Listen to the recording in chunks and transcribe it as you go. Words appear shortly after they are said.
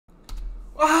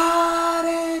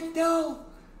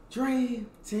Dream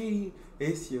Team,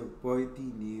 it's your boy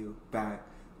Neal back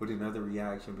with another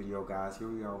reaction video, guys. Here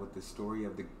we are with the story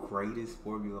of the greatest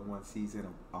Formula One season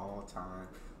of all time,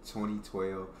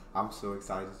 2012. I'm so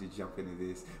excited to jump into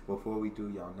this. Before we do,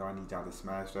 y'all know I need y'all to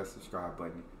smash that subscribe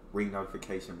button, ring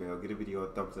notification bell, get a video a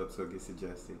thumbs up so it gets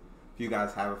suggested. If you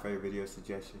guys have a favorite video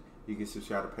suggestion, you can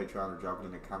subscribe to Patreon or drop it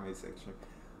in the comment section.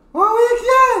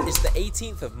 It's the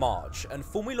 18th of March and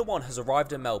Formula One has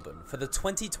arrived in Melbourne for the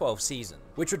 2012 season,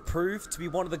 which would prove to be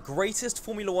one of the greatest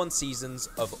Formula One seasons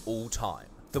of all time.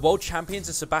 The world champions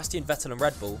are Sebastian Vettel and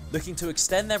Red Bull, looking to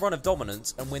extend their run of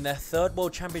dominance and win their third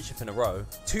world championship in a row.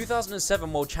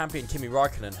 2007 world champion Kimi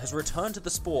Raikkonen has returned to the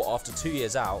sport after 2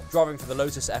 years out, driving for the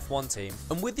Lotus F1 team,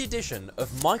 and with the addition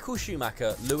of Michael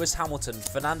Schumacher, Lewis Hamilton,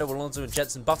 Fernando Alonso and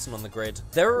Jenson Button on the grid,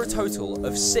 there are a total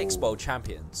of 6 world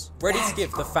champions, ready to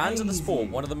give the fans of the sport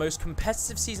one of the most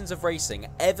competitive seasons of racing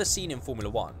ever seen in Formula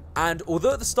One. And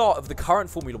although at the start of the current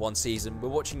Formula One season we're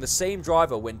watching the same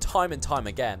driver win time and time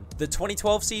again, the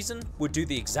 2012 season would do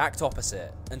the exact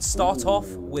opposite and start off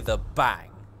with a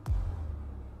bang.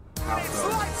 It's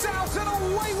lights out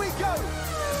and away we go!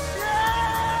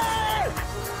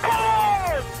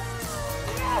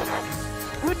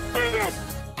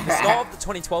 The start of the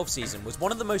 2012 season was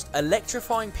one of the most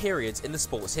electrifying periods in the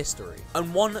sport's history,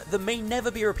 and one that may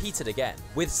never be repeated again,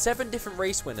 with 7 different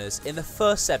race winners in the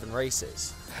first 7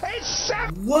 races.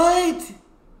 What?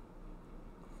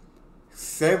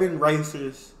 7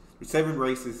 races,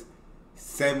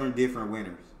 7 different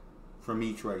winners from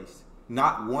each race.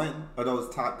 Not one of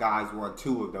those top guys won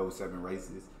 2 of those 7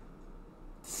 races.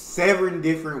 7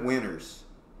 different winners.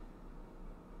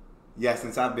 Yeah,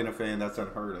 since I've been a fan, that's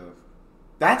unheard of.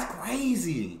 That's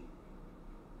crazy.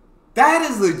 That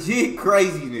is legit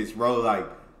craziness, bro. Like,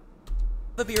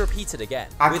 Be repeated again,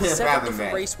 I with can't 7 fathom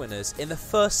different that. race winners in the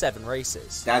first 7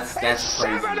 races. That's crazy.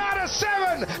 7 out of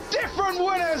 7 different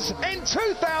winners in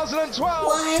 2012.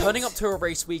 What? Turning up to a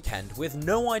race weekend with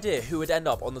no idea who would end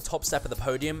up on the top step of the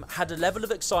podium had a level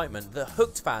of excitement that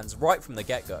hooked fans right from the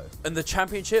get-go. And the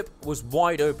championship was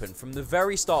wide open from the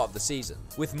very start of the season,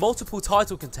 with multiple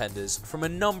title contenders from a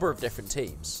number of different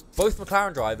teams. Both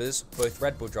McLaren drivers, both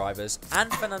Red Bull drivers,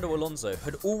 and Fernando Alonso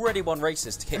had already won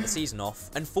races to kick the season off,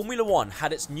 and Formula One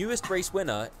had its newest race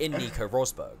winner in Nico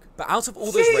Rosberg. But out of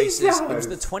all those races, it was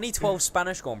the 2012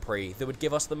 Spanish Grand Prix that would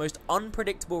give us the most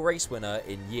unpredictable race winner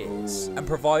in years, and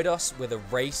provide us with a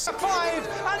race. 5,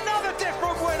 another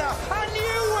different winner, a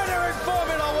new winner in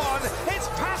Formula One. It's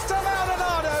Pastor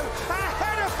Maldonado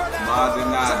ahead of Fernando.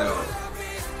 Maldonado.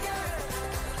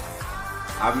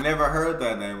 I've never heard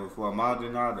that name before.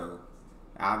 Maldonado.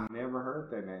 I've never heard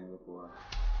that name before.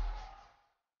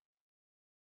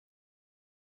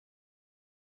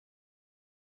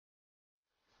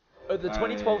 At the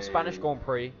 2012 Spanish Grand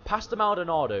Prix, Pastor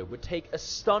Maldonado would take a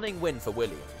stunning win for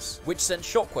Williams, which sent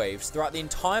shockwaves throughout the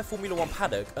entire Formula One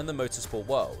paddock and the motorsport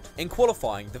world. In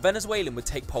qualifying, the Venezuelan would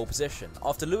take pole position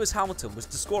after Lewis Hamilton was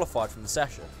disqualified from the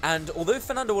session. And although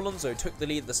Fernando Alonso took the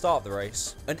lead at the start of the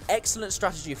race, an excellent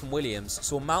strategy from Williams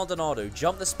saw Maldonado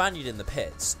jump the Spaniard in the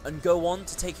pits and go on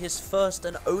to take his first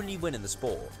and only win in the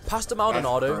sport. Pastor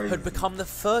Maldonado had become the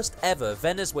first ever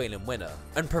Venezuelan winner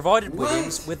and provided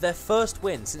Williams with their first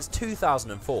win since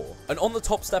 2004. And on the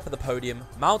top step of the podium,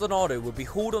 Maldonado would be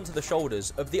hauled onto the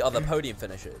shoulders of the other podium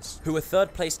finishers, who were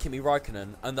third place Kimi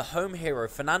Raikkonen and the home hero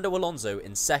Fernando Alonso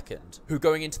in second, who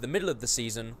going into the middle of the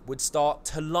season would start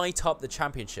to light up the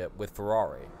championship with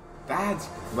Ferrari.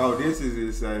 Bro, this is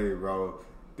insane, bro.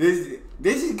 This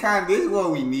is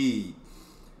what we need.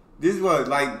 This is what,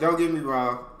 like, don't get me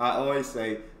wrong, I always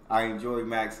say I enjoy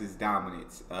Max's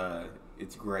dominance.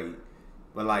 It's great.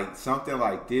 But like something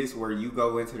like this where you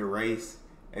go into the race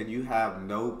and you have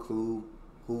no clue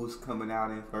who's coming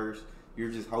out in first.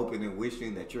 You're just hoping and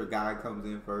wishing that your guy comes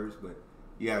in first, but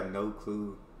you have no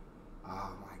clue.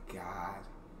 Oh my God.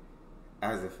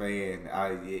 As a fan,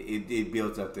 it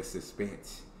builds up the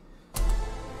suspense.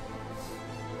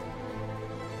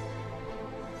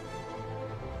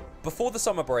 Before the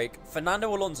summer break,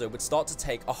 Fernando Alonso would start to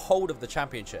take a hold of the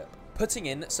championship, putting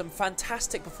in some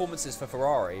fantastic performances for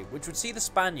Ferrari, which would see the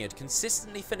Spaniard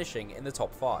consistently finishing in the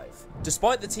top 5.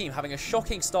 Despite the team having a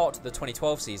shocking start to the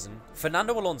 2012 season,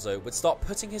 Fernando Alonso would start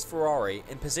putting his Ferrari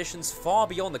in positions far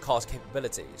beyond the car's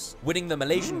capabilities, winning the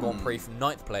Malaysian Grand Prix from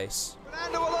 9th place,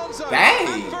 Fernando Alonso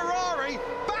and Ferrari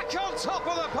back on top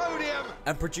of the podium.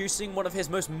 and producing one of his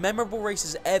most memorable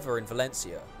races ever in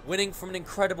Valencia, winning from an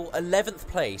incredible 11th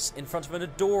place in front of an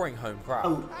adoring home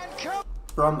crowd.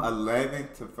 From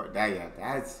 11th to 1st,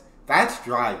 yeah, that's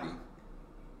driving.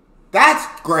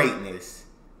 That's greatness.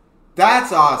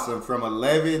 That's awesome. From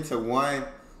 11 to 1,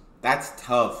 that's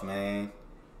tough, man.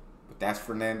 But that's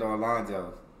Fernando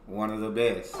Alonso, one of the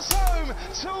best. Home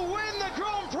to win the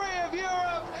Grand Prix of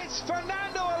Europe. It's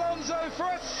Fernando Alonso for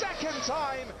a second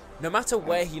time. No matter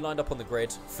where he lined up on the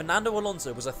grid, Fernando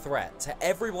Alonso was a threat to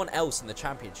everyone else in the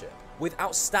championship, with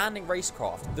outstanding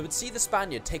racecraft that would see the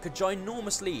Spaniard take a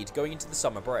ginormous lead going into the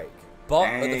summer break. But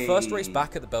at the first race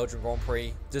back at the Belgian Grand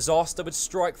Prix, disaster would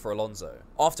strike for Alonso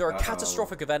after a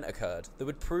catastrophic event occurred that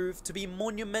would prove to be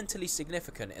monumentally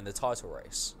significant in the title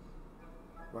race.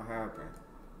 What happened?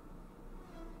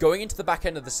 Going into the back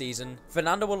end of the season,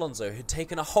 Fernando Alonso had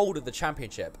taken a hold of the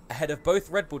championship ahead of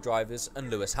both Red Bull drivers and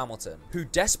Lewis Hamilton, who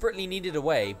desperately needed a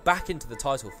way back into the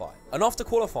title fight. And after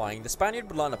qualifying, the Spaniard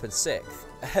would line up in 6th,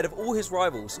 ahead of all his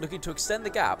rivals looking to extend the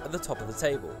gap at the top of the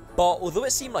table. But although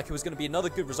it seemed like it was going to be another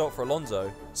good result for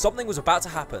Alonso, something was about to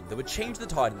happen that would change the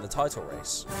tide in the title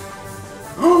race.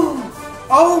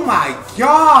 Oh my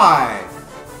God!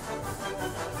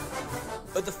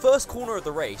 At the first corner of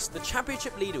the race, the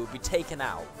championship leader would be taken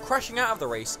out, crashing out of the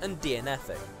race and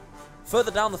DNFing.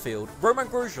 Further down the field, Romain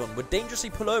Grosjean would dangerously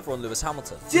pull over on Lewis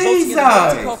Hamilton, resulting in a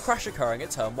multi-car crash occurring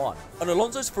at turn 1. And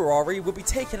Alonso's Ferrari would be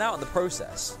taken out in the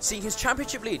process, seeing his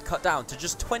championship lead cut down to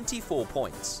just 24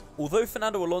 points. Although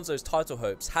Fernando Alonso's title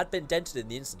hopes had been dented in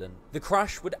the incident, the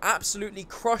crash would absolutely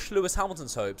crush Lewis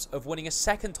Hamilton's hopes of winning a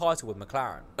second title with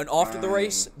McLaren. And after the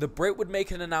race, the Brit would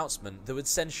make an announcement that would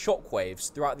send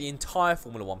shockwaves throughout the entire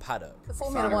Formula 1 paddock. The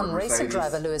Formula 1 racing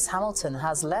driver Lewis Hamilton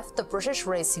has left the British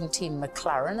racing team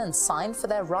McLaren and signed for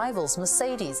their rivals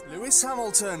Mercedes. Lewis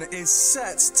Hamilton is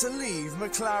set to leave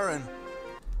McLaren.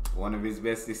 One of his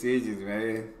best decisions,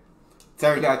 man.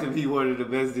 Turned out to be one of the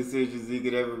best decisions he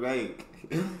could ever make.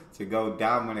 To go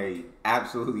dominate,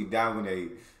 absolutely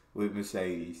dominate with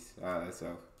Mercedes.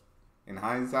 So, in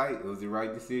hindsight, it was the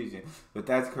right decision. But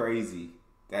that's crazy.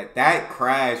 That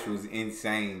crash was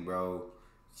insane, bro.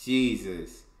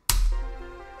 Jesus.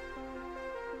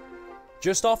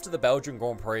 Just after the Belgian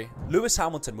Grand Prix, Lewis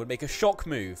Hamilton would make a shock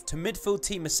move to midfield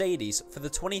team Mercedes for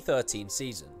the 2013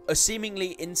 season. A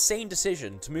seemingly insane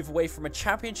decision to move away from a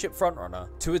championship frontrunner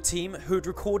to a team who had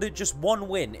recorded just 1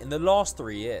 win in the last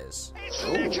 3 years.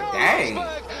 Who wins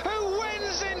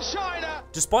in China?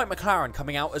 Despite McLaren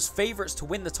coming out as favourites to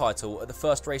win the title at the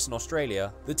first race in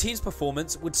Australia, the team's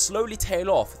performance would slowly tail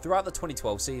off throughout the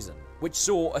 2012 season, which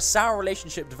saw a sour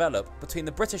relationship develop between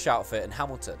the British outfit and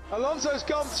Hamilton. Alonso's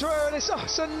gone through and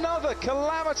it's another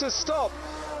calamitous stop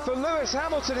for Lewis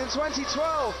Hamilton in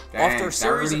 2012. After a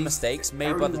series of mistakes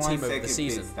made by the team over the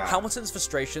season, Hamilton's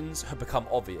frustrations had become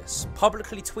obvious,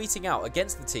 publicly tweeting out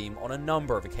against the team on a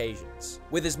number of occasions.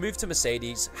 With his move to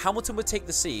Mercedes, Hamilton would take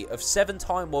the seat of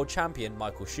 7-time world champion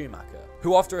Michael Schumacher,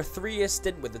 who after a 3-year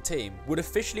stint with the team would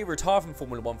officially retire from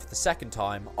Formula 1 for the second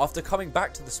time after coming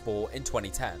back to the sport in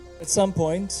 2010. At some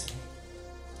point,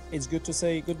 it's good to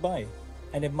say goodbye,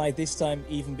 and it might this time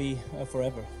even be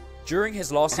forever. During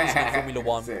his last season in Formula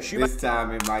 1, this time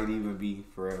it might even be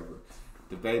forever.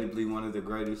 Debatably one of the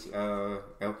greatest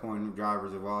F1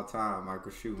 drivers of all time,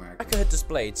 Michael Schumacher. Schumacher had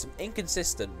displayed some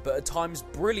inconsistent but at times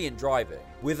brilliant driving,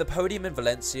 with a podium in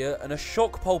Valencia and a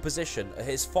shock pole position at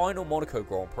his final Monaco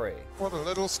Grand Prix. What a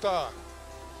little star.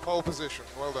 Pole position.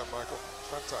 Well done, Michael.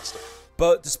 Fantastic.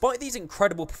 But despite these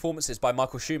incredible performances by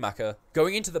Michael Schumacher,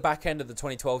 going into the back end of the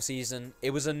 2012 season,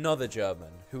 it was another German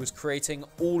who was creating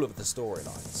all of the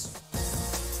storylines.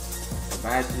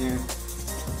 Sebastian.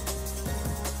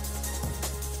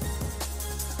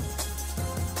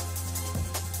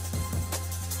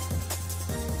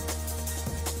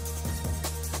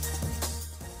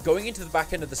 Going into the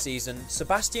back end of the season,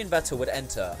 Sebastian Vettel would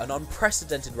enter an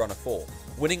unprecedented run of form,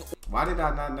 winning. Why did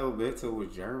I not know Vettel was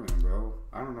German, bro?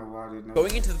 I don't know why I didn't know.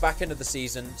 Going into the back end of the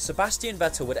season, Sebastian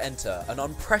Vettel would enter an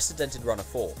unprecedented run of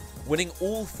form, winning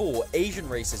all 4 Asian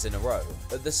races in a row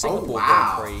at the Singapore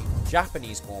Grand Prix,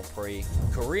 Japanese Grand Prix,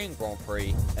 Korean Grand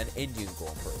Prix, and Indian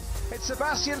Grand Prix. It's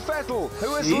Sebastian Vettel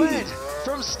who has led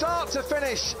from start to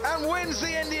finish and wins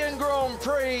the Indian Grand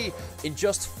Prix. In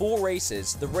just 4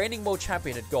 races, the reigning world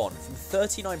champion had gone from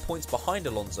 39 points behind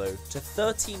Alonso to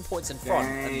 13 points in front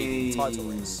and leading the title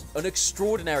race. An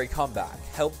extraordinary comeback,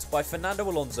 helped by Fernando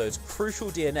Alonso's crucial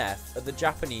DNF at the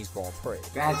Japanese Grand Prix.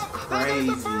 That's crazy.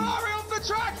 The Ferrari off the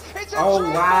track. It's a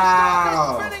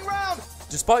spinning round.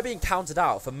 Despite being counted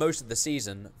out for most of the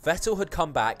season, Vettel had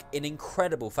come back in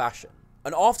incredible fashion.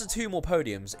 And after 2 more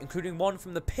podiums, including one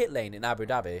from the pit lane in Abu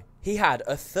Dhabi, he had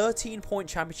a 13-point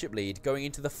championship lead going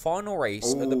into the final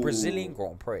race at the Brazilian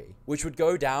Grand Prix, which would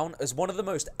go down as one of the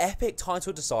most epic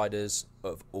title deciders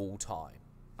of all time.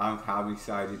 I'm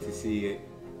excited to see it.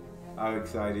 I'm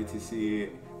excited to see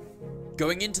it.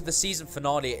 Going into the season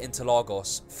finale at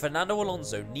Interlagos, Fernando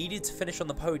Alonso needed to finish on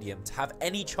the podium to have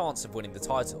any chance of winning the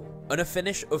title, and a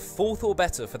finish of 4th or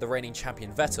better for the reigning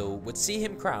champion Vettel would see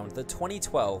him crowned the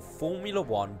 2012 Formula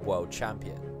 1 World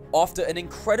Champion. After an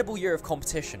incredible year of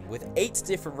competition with 8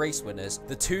 different race winners,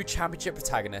 the 2 championship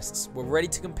protagonists were ready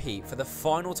to compete for the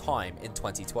final time in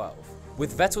 2012.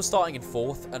 With Vettel starting in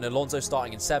 4th and Alonso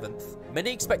starting in 7th,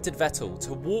 many expected Vettel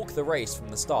to walk the race from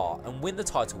the start and win the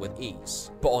title with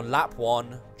ease. But on lap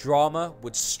 1, drama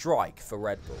would strike for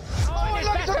Red Bull. Oh,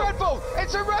 look, it's a Red Bull!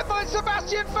 It's a Red Bull and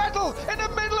Sebastian Vettel in the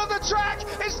middle of the track!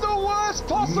 It's the worst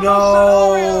possible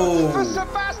scenario for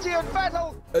Sebastian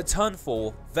Vettel! At turn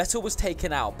 4, Vettel was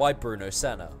taken out by Bruno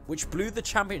Senna, which blew the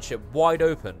championship wide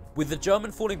open, with the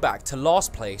German falling back to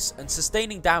last place and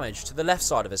sustaining damage to the left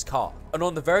side of his car. And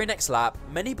on the very next lap,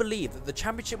 many believed that the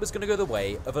championship was going to go the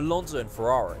way of Alonso and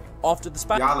Ferrari. After the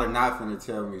Y'all are not going to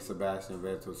tell me Sebastian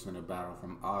Vettel's going to battle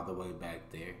from all the way back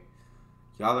there.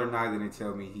 Y'all are not going to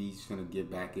tell me he's going to get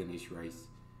back in this race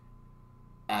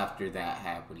after that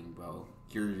happening, bro.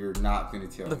 You're not going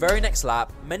to tell me. The very next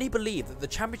lap, many believed that the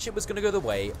championship was going to go the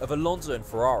way of Alonso and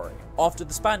Ferrari, after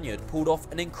the Spaniard pulled off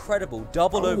an incredible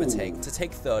double overtake to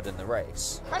take 3rd in the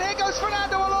race. And here goes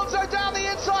Fernando Alonso down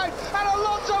the inside, and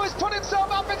Alonso has put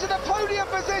himself up into the podium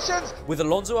positions. With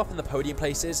Alonso up in the podium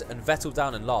places and Vettel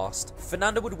down in last,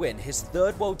 Fernando would win his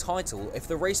 3rd world title if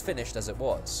the race finished as it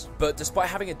was. But despite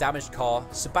having a damaged car,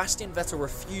 Sebastian Vettel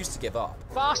refused to give up.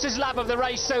 Fastest lap of the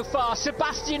race so far,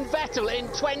 Sebastian Vettel in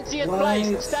 20th place.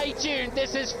 Stay tuned,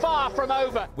 this is far from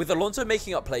over. With Alonso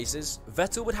making up places,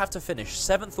 Vettel would have to finish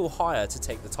 7th or higher to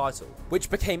take the title, which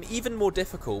became even more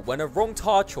difficult when a wrong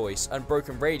tyre choice and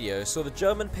broken radio saw the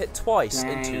German pit twice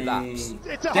in 2 laps.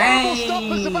 It's a horrible stop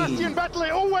for Sebastian Vettel.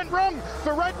 It all went wrong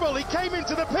for Red Bull. He came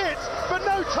into the pits, but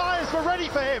no tyres were ready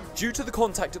for him. Due to the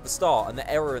contact at the start and the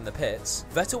error in the pits,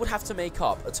 Vettel would have to make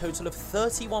up a total of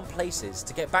 31 places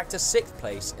to get back to 6th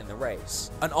place in the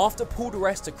race. And after Paul di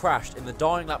Resta crashed in the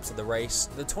dying laps of the race,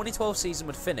 the 2012 season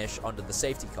would finish under the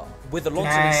safety car, with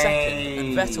Alonso in 2nd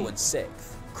and Vettel in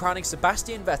 6th, crowning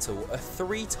Sebastian Vettel a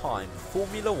 3-time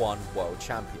Formula 1 world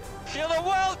champion. You're the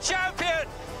world champion!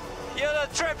 You're the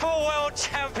triple world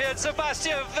champion,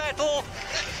 Sebastian Vettel!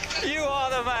 You are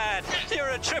the man! You're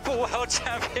a triple world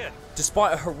champion!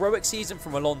 Despite a heroic season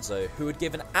from Alonso, who had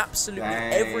given absolutely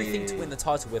everything to win the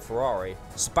title with Ferrari,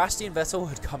 Sebastian Vettel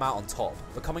had come out on top,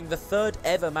 becoming the 3rd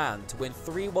ever man to win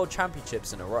 3 world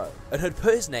championships in a row, and had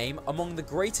put his name among the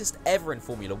greatest ever in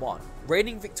Formula 1,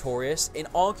 reigning victorious in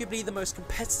arguably the most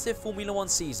competitive Formula 1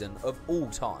 season of all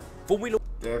time.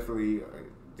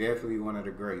 Definitely one of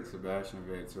the greats, Sebastian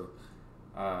Vettel.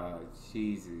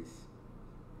 Jesus.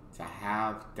 To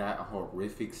have that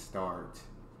horrific start,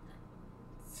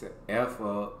 to F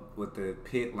up with the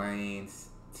pit lanes,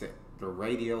 to the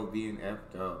radio being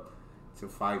F'd up, to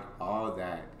fight all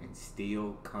that and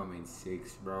still come in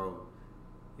 6th, bro,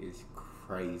 is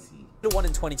crazy. The one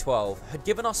in 2012 had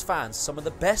given us fans some of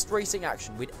the best racing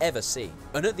action we'd ever seen,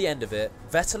 and at the end of it,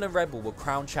 Vettel and Red Bull were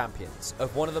crowned champions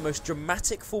of one of the most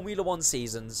dramatic Formula 1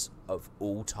 seasons of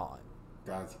all time.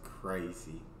 That's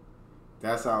crazy.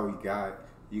 That's all we got.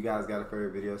 You guys got a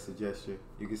favorite video suggestion?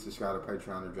 You can subscribe to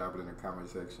Patreon or drop it in the comment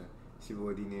section. It's your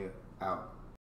boy Neal, out.